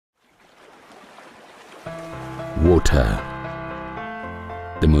Water.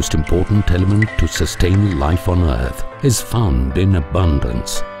 The most important element to sustain life on Earth is found in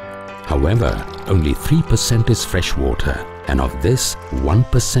abundance. However, only 3% is fresh water, and of this,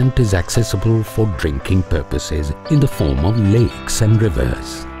 1% is accessible for drinking purposes in the form of lakes and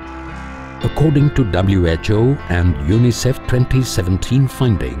rivers. According to WHO and UNICEF 2017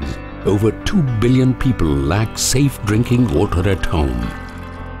 findings, over 2 billion people lack safe drinking water at home.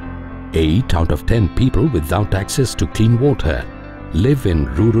 8 out of 10 people without access to clean water live in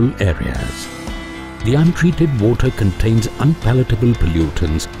rural areas. The untreated water contains unpalatable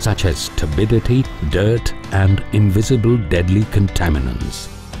pollutants such as turbidity, dirt and invisible deadly contaminants.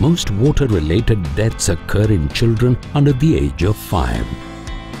 Most water-related deaths occur in children under the age of 5.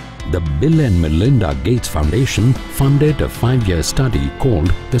 The Bill and Melinda Gates Foundation funded a 5-year study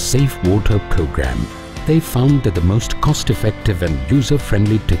called the Safe Water Program. They found that the most cost-effective and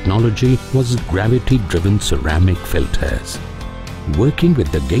user-friendly technology was gravity-driven ceramic filters. Working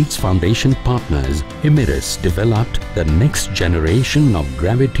with the Gates Foundation partners, Imerys developed the next generation of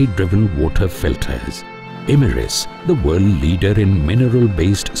gravity-driven water filters. Imerys, the world leader in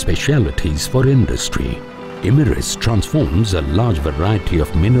mineral-based specialities for industry. Imerys transforms a large variety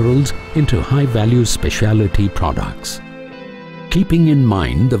of minerals into high-value specialty products. Keeping in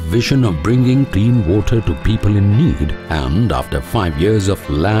mind the vision of bringing clean water to people in need, and after 5 years of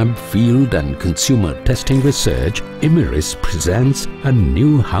lab, field and consumer testing research, Imerys presents a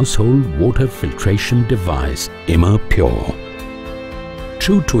new household water filtration device, ImerPure.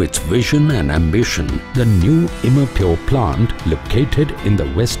 True to its vision and ambition, the new ImerPure plant, located in the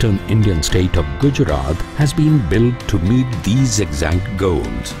western Indian state of Gujarat, has been built to meet these exact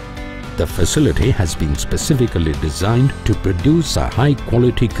goals. The facility has been specifically designed to produce a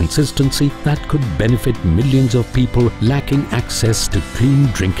high-quality consistency that could benefit millions of people lacking access to clean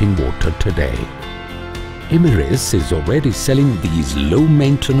drinking water today. Imerys is already selling these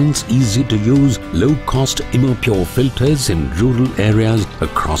low-maintenance, easy-to-use, low-cost ImerPure filters in rural areas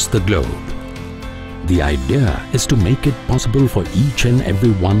across the globe. The idea is to make it possible for each and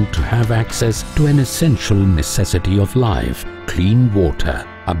everyone to have access to an essential necessity of life, clean water,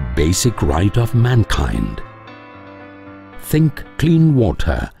 a basic right of mankind. Think clean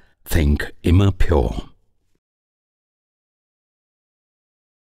water, think ImerPure.